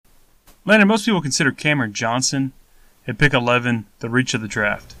Landon, most people consider Cameron Johnson at pick 11 the reach of the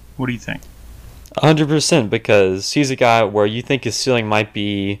draft. What do you think? 100% because he's a guy where you think his ceiling might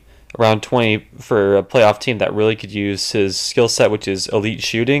be around 20 for a playoff team that really could use his skill set, which is elite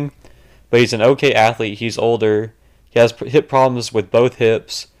shooting. But he's an okay athlete. He's older. He has hip problems with both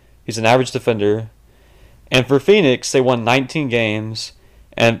hips. He's an average defender. And for Phoenix, they won 19 games.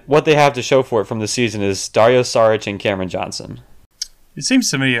 And what they have to show for it from the season is Dario Saric and Cameron Johnson. It seems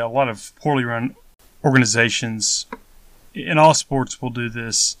to me a lot of poorly run organizations in all sports will do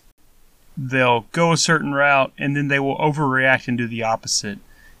this. They'll go a certain route, and then they will overreact and do the opposite.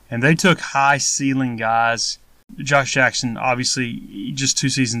 And they took high-ceiling guys. Josh Jackson, obviously, just 2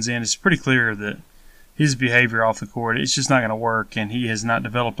 seasons in, it's pretty clear that his behavior off the court, it's just not going to work, and he has not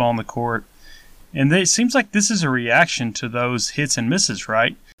developed on the court. And it seems like this is a reaction to those hits and misses,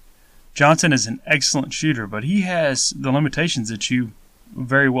 right? Johnson is an excellent shooter, but he has the limitations that you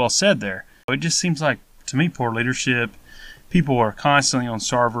very well said there. It just seems like, to me, poor leadership. People are constantly on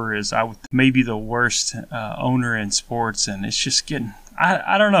Sarver as maybe the worst owner in sports, and it's just getting –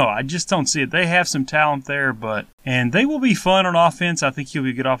 I don't know. I just don't see it. They have some talent there, and they will be fun on offense. I think he'll be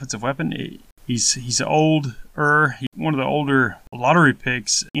a good offensive weapon. He's older. He's one of the older lottery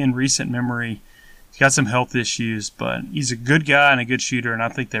picks in recent memory. He's got some health issues, but he's a good guy and a good shooter, and I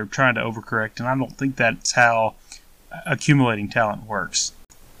think they're trying to overcorrect, and I don't think that's how accumulating talent works.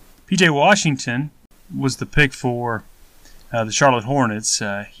 P.J. Washington was the pick for the Charlotte Hornets.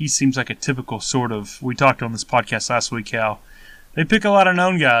 He seems like a typical sort of – we talked on this podcast last week how they pick a lot of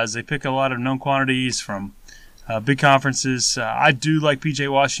known guys. They pick a lot of known quantities from big conferences. I do like P.J.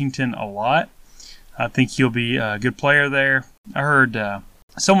 Washington a lot. I think he'll be a good player there. I heard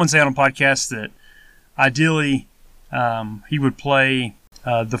someone say on a podcast that ideally he would play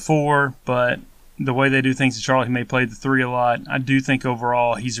the 4, but the way they do things in Charlotte, he may play the 3 a lot. I do think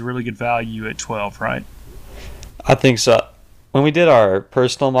overall he's a really good value at 12, right? I think so. When we did our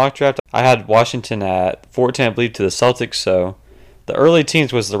personal mock draft, I had Washington at 14, I believe, to the Celtics, so the early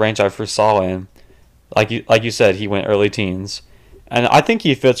teens was the range I first saw him. Like you said, he went early teens. And I think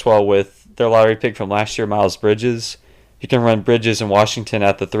he fits well with their lottery pick from last year, Miles Bridges. You can run Bridges and Washington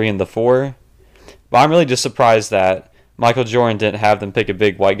at the 3 and the 4. But I'm really just surprised that Michael Jordan didn't have them pick a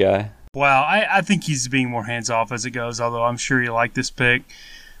big white guy. Wow, I think he's being more hands-off as it goes, although I'm sure you like this pick.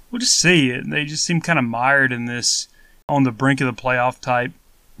 We'll just see. They just seem kind of mired in this on the brink of the playoff type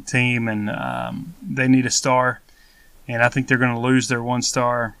team, and they need a star. And I think they're going to lose their 1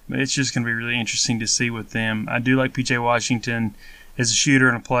 star. It's just going to be really interesting to see with them. I do like P.J. Washington as a shooter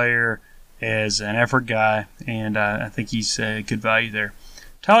and a player, as an effort guy, and I think he's a good value there.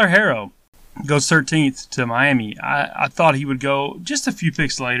 Tyler Herro goes 13th to Miami. I thought he would go just a few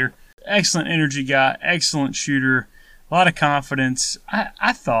picks later. Excellent energy guy, excellent shooter, a lot of confidence.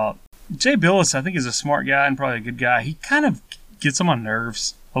 I thought Jay Billis, I think, is a smart guy and probably a good guy. He kind of gets on my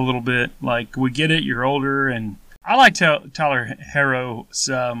nerves a little bit. Like, we get it, you're older, and I like Tyler Herro's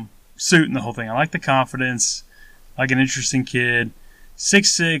suit and the whole thing. I like the confidence, like an interesting kid.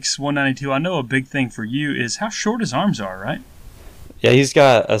 6'6", 192. I know a big thing for you is how short his arms are, right? Yeah, he's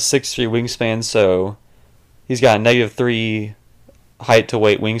got a 6'3" wingspan, so he's got a -3 height to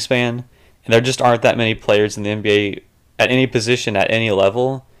weight wingspan. And there just aren't that many players in the NBA at any position at any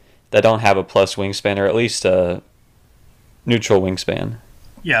level that don't have a plus wingspan, or at least a neutral wingspan.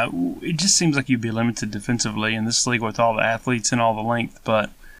 Yeah, it just seems like you'd be limited defensively in this league with all the athletes and all the length, but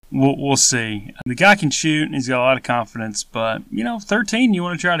we'll see. The guy can shoot, and he's got a lot of confidence, but, 13, you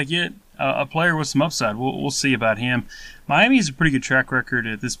want to try to get a player with some upside. We'll see about him. Miami has a pretty good track record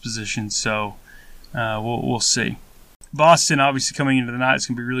at this position, so we'll see. Boston, obviously, coming into the night, is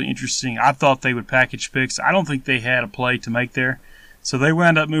going to be really interesting. I thought they would package picks. I don't think they had a play to make there, so they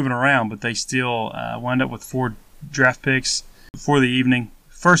wound up moving around, but they still wound up with 4 draft picks for the evening.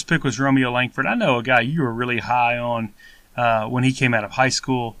 First pick was Romeo Langford. I know a guy you were really high on when he came out of high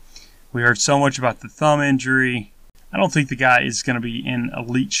school. We heard so much about the thumb injury. I don't think the guy is going to be an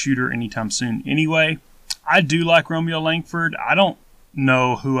elite shooter anytime soon anyway. I do like Romeo Langford. I don't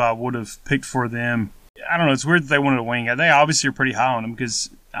know who I would have picked for them. I don't know. It's weird that they wanted a wing. They obviously are pretty high on him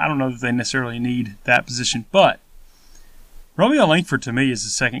because I don't know that they necessarily need that position. But Romeo Langford, to me, is the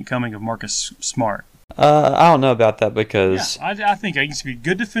second coming of Marcus Smart. I don't know about that because... Yeah, I think he can be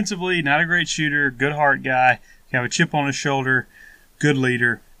good defensively, not a great shooter, good heart guy, can have a chip on his shoulder, good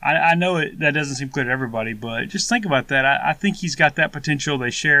leader. I know that doesn't seem clear to everybody, but just think about that. I think he's got that potential.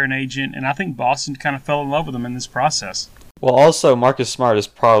 They share an agent, and I think Boston kind of fell in love with him in this process. Well, also, Marcus Smart is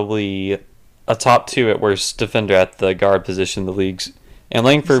probably a top 2 at worst defender at the guard position in the leagues. And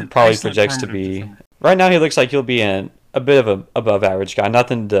Langford probably projects to be... Defender. Right now, he looks like he'll be a bit of a above-average guy.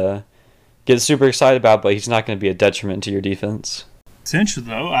 Nothing to get super excited about, but he's not going to be a detriment to your defense. Potential,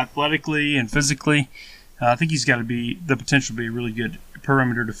 though, athletically and physically, I think he's got the potential to be a really good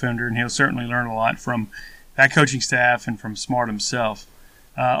perimeter defender, and he'll certainly learn a lot from that coaching staff and from Smart himself.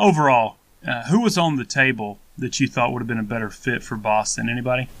 Overall, who was on the table that you thought would have been a better fit for Boston?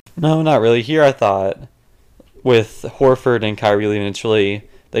 Anybody? No, not really. Here I thought with Horford and Kyrie leaving, it's really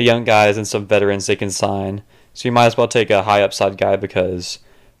the young guys and some veterans they can sign. So you might as well take a high upside guy because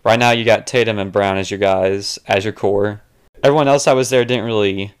right now you got Tatum and Brown as your guys, as your core. Everyone else that was there didn't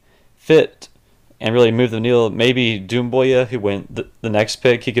really fit and really move the needle. Maybe Doumbouya, who went the next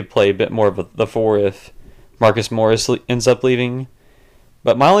pick, he could play a bit more of the four if Marcus Morris ends up leaving.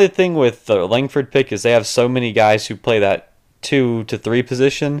 But my only thing with the Langford pick is they have so many guys who play that 2 to 3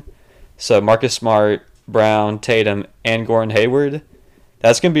 position. So Marcus Smart, Brown, Tatum, and Gordon Hayward.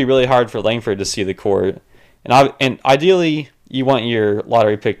 That's going to be really hard for Langford to see the court. And ideally, you want your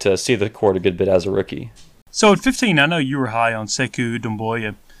lottery pick to see the court a good bit as a rookie. So at 15, I know you were high on Sekou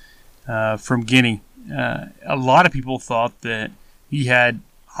Doumbouya from Guinea. A lot of people thought that he had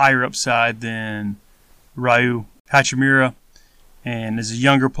higher upside than Ryu Hachimura, and as a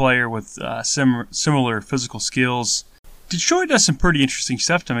younger player with similar physical skills. Detroit does some pretty interesting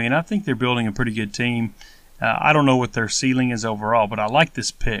stuff to me, and I think they're building a pretty good team. I don't know what their ceiling is overall, but I like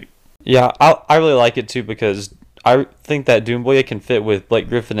this pick. Yeah, I really like it too because I think that Doumbouya can fit with Blake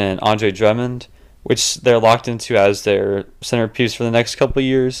Griffin and Andre Drummond, which they're locked into as their centerpiece for the next couple of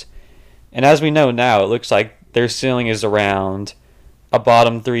years. And as we know now, it looks like their ceiling is around a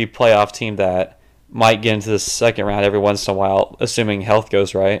bottom 3 playoff team that might get into the second round every once in a while, assuming health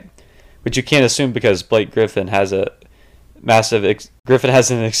goes right. Which you can't assume because Blake Griffin has an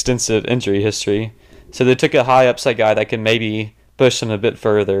extensive injury history. So they took a high upside guy that can maybe push them a bit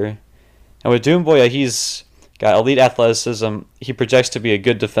further. And with Doumbouya, he's got elite athleticism. He projects to be a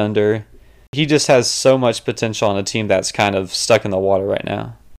good defender. He just has so much potential on a team that's kind of stuck in the water right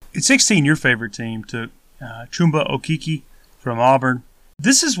now. At 16, your favorite team took Chumba Okeke from Auburn.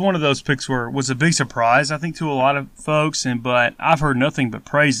 This is one of those picks where it was a big surprise, I think, to a lot of folks, but I've heard nothing but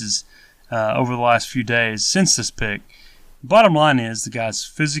praises over the last few days since this pick. Bottom line is the guy's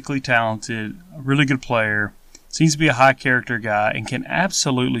physically talented, a really good player, seems to be a high-character guy, and can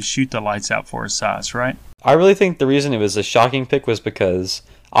absolutely shoot the lights out for his size, right? I really think the reason it was a shocking pick was because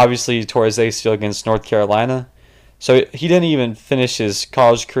obviously he tore his ACL against North Carolina. So he didn't even finish his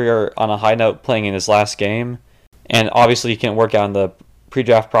college career on a high note playing in his last game. And obviously he couldn't work out in the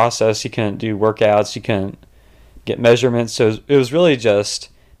pre-draft process. He couldn't do workouts. He couldn't get measurements. So it was really just,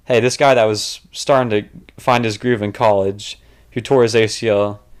 hey, this guy that was starting to find his groove in college, who tore his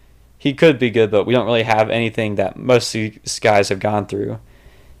ACL, he could be good, but we don't really have anything that most of these guys have gone through.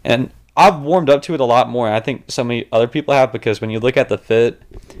 And I've warmed up to it a lot more, and I think so many other people have, because when you look at the fit,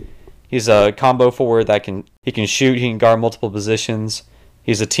 he's a combo forward that he can shoot, he can guard multiple positions.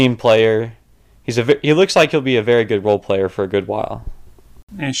 He's a team player. He looks like he'll be a very good role player for a good while.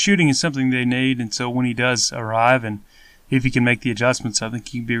 And shooting is something they need, and so when he does arrive, and if he can make the adjustments, I think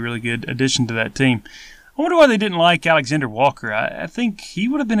he can be a really good addition to that team. I wonder why they didn't like Alexander Walker. I think he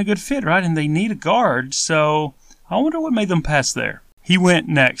would have been a good fit, right? And they need a guard, so I wonder what made them pass there. He went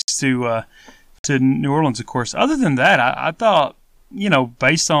next to New Orleans, of course. Other than that, I thought,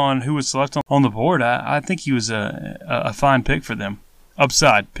 based on who was left on the board, I think he was a fine pick for them.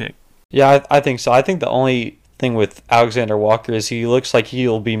 Upside pick. Yeah, I think so. I think the only thing with Alexander Walker is he looks like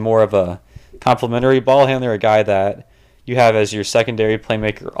he'll be more of a complimentary ball handler, a guy that you have as your secondary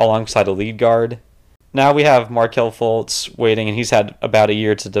playmaker alongside a lead guard. Now we have Markelle Fultz waiting, and he's had about a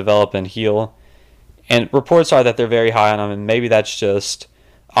year to develop and heal. And reports are that they're very high on him, and maybe that's just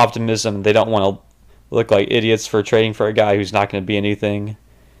optimism. They don't want to look like idiots for trading for a guy who's not going to be anything.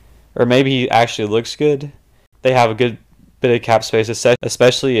 Or maybe he actually looks good. They have a good bit of cap space,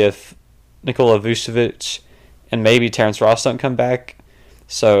 especially if Nikola Vucevic and maybe Terrence Ross don't come back.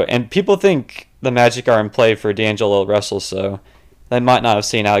 And people think the Magic are in play for D'Angelo Russell, so they might not have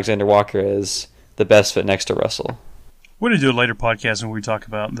seen Alexander Walker as the best fit next to Russell. We're going to do a later podcast when we talk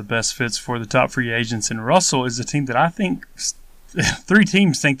about the best fits for the top free agents, and Russell is a team that I think 3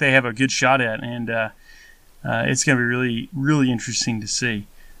 teams think they have a good shot at, and it's going to be really, really interesting to see.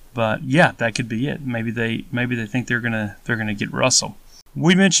 But yeah, that could be it. Maybe they think they're gonna get Russell.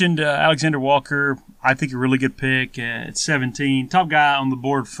 We mentioned Alexander Walker. I think a really good pick at 17, top guy on the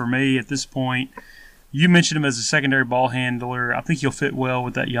board for me at this point. You mentioned him as a secondary ball handler. I think he'll fit well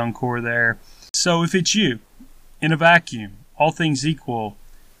with that young core there. So if it's you, in a vacuum, all things equal,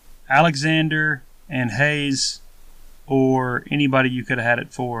 Alexander and Hayes, or anybody you could have had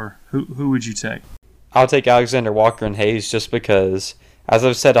it for, who would you take? I'll take Alexander Walker and Hayes just because as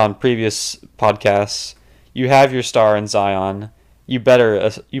I've said on previous podcasts, you have your star in Zion. You better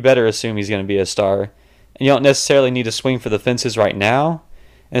assume he's going to be a star, and you don't necessarily need to swing for the fences right now,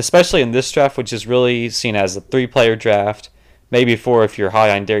 and especially in this draft, which is really seen as a 3-player draft, maybe 4 if you're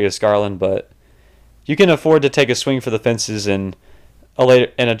high on Darius Garland, but you can afford to take a swing for the fences in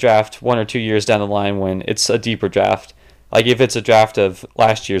a draft 1 or 2 years down the line when it's a deeper draft, like if it's a draft of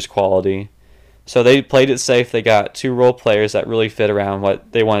last year's quality. So they played it safe. They got 2 role players that really fit around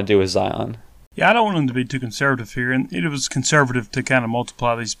what they want to do with Zion. Yeah, I don't want them to be too conservative here, and it was conservative to kind of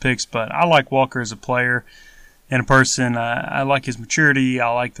multiply these picks, but I like Walker as a player and a person. I like his maturity.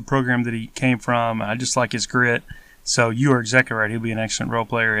 I like the program that he came from. I just like his grit. So you are exactly right. He'll be an excellent role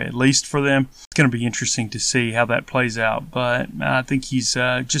player, at least for them. It's going to be interesting to see how that plays out, but I think he's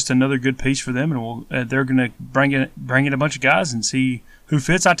just another good piece for them, and they're going to bring in a bunch of guys and see who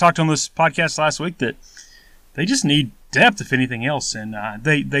fits. I talked on this podcast last week that they just need depth, if anything else, and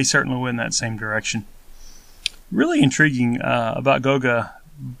they certainly went in that same direction. Really intriguing about Goga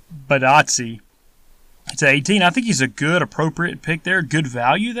Badatsi. It's 18. I think he's a good, appropriate pick there, good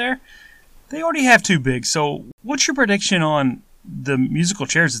value there. They already have 2 bigs, so what's your prediction on the musical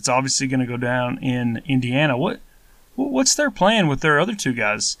chairs that's obviously going to go down in Indiana? What's their plan with their other 2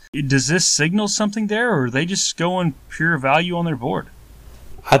 guys? Does this signal something there, or are they just going pure value on their board?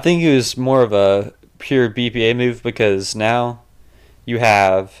 I think it was more of a pure BPA move because now you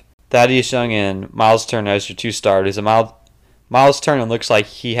have Thaddeus Young and Miles Turner as your 2 starters. And Miles Turner looks like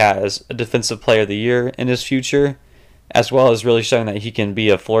he has a Defensive Player of the Year in his future, as well as really showing that he can be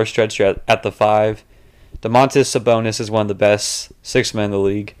a floor stretcher at the 5. Domantas Sabonis is one of the best 6 men in the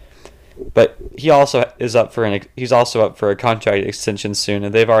league, but he also is up for a contract extension soon,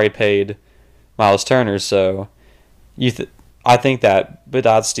 and they've already paid Miles Turner. So I think that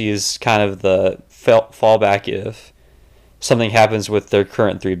Badatsi is kind of the fallback if something happens with their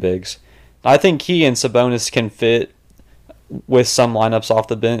current 3 bigs. I think he and Sabonis can fit with some lineups off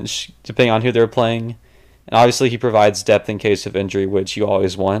the bench, depending on who they're playing. And obviously he provides depth in case of injury, which you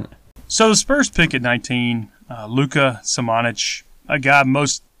always want. So the Spurs pick at 19, Luka Samanic, a guy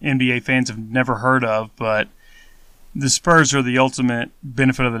most NBA fans have never heard of, but the Spurs are the ultimate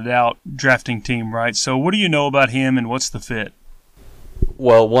benefit of the doubt drafting team, right? So what do you know about him and what's the fit?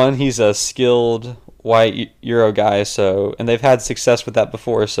 Well, one, he's a skilled white Euro guy, and they've had success with that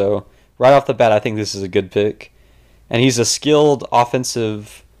before, so right off the bat I think this is a good pick. And he's a skilled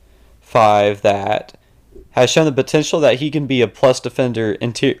offensive 5 that has shown the potential that he can be a plus defender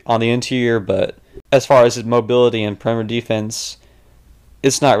on the interior, but as far as his mobility and perimeter defense,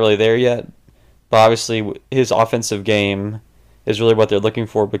 it's not really there yet. But obviously his offensive game is really what they're looking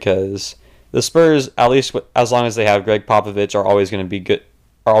for because the Spurs, at least as long as they have Greg Popovich, are always going to be good.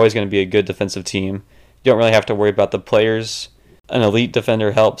 Are always going to be a good defensive team. You don't really have to worry about the players. An elite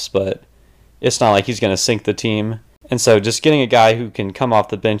defender helps, but it's not like he's going to sink the team. And so just getting a guy who can come off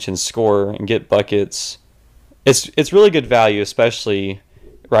the bench and score and get buckets, it's really good value, especially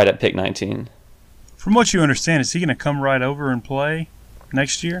right at pick 19. From what you understand, is he going to come right over and play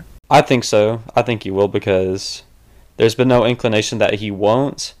next year? I think so. I think he will because there's been no inclination that he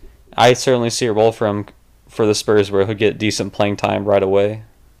won't. I certainly see a role for him for the Spurs where he'll get decent playing time right away.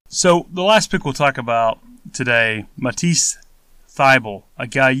 So the last pick we'll talk about today, Matisse Thybulle, a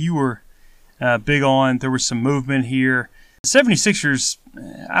guy you were big on. There was some movement here. The 76ers,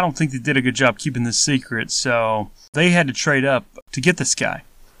 I don't think they did a good job keeping this secret, so they had to trade up to get this guy.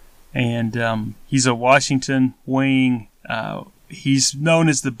 And he's a Washington wing. He's known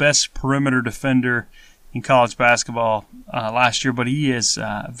as the best perimeter defender in college basketball last year, but he is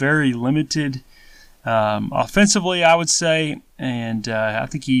very limited offensively, I would say. And I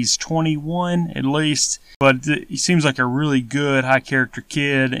think he's 21 at least. But he seems like a really good, high-character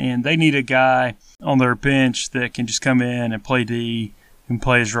kid, and they need a guy on their bench that can just come in and play D and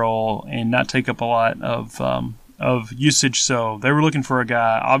play his role and not take up a lot of usage. So they were looking for a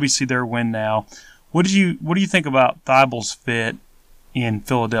guy. Obviously, they're a win now. What do you think about Thybulle's fit in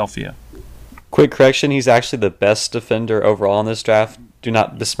Philadelphia? Quick correction, he's actually the best defender overall in this draft. Do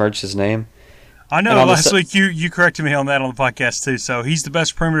not besmirch his name. I know last week you corrected me on that on the podcast too. So he's the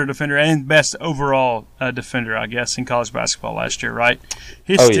best perimeter defender and best overall defender, I guess, in college basketball last year, right?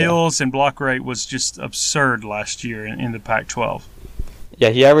 His steals and block rate was just absurd last year in the Pac-12.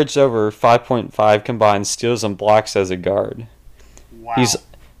 Yeah, he averaged over 5.5 combined steals and blocks as a guard. Wow.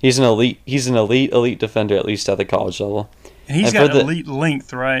 He's an elite defender, at least at the college level. And he's got elite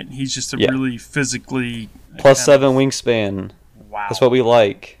length, right? He's just a really physically +7 wingspan. Wow. That's what we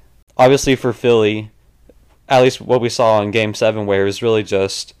like. Obviously for Philly, at least what we saw in Game 7, where it was really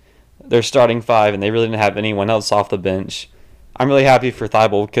just their starting 5 and they really didn't have anyone else off the bench. I'm really happy for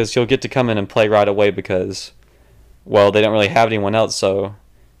Thibault because he'll get to come in and play right away because, well, they don't really have anyone else, so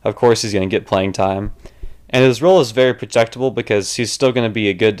of course he's going to get playing time. And his role is very projectable because he's still going to be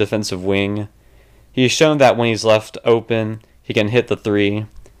a good defensive wing. He's shown that when he's left open, he can hit the three.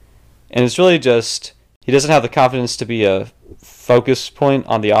 And it's really just, he doesn't have the confidence to be a focus point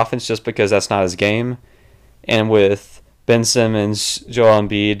on the offense just because that's not his game. And with Ben Simmons, Joel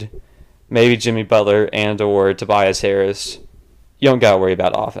Embiid, maybe Jimmy Butler, and or Tobias Harris, you don't got to worry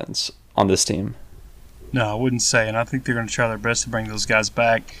about offense on this team. No, I wouldn't say, and I think they're going to try their best to bring those guys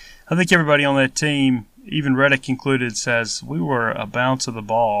back. I think everybody on that team, even Redick included, says we were a bounce of the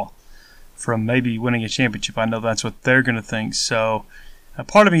ball from maybe winning a championship. I know that's what they're going to think. So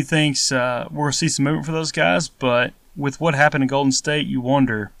part of me thinks we're going to see some movement for those guys, but with what happened in Golden State, you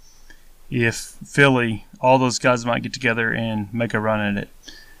wonder if Philly, all those guys might get together and make a run at it.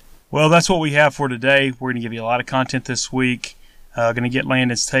 Well, that's what we have for today. We're going to give you a lot of content this week. Going to get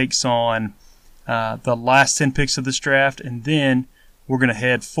Landon's takes on the last 10 picks of this draft, and then we're going to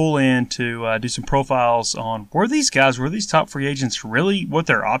head full in to do some profiles on were these top free agents really, what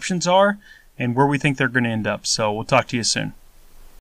their options are, and where we think they're going to end up. So we'll talk to you soon.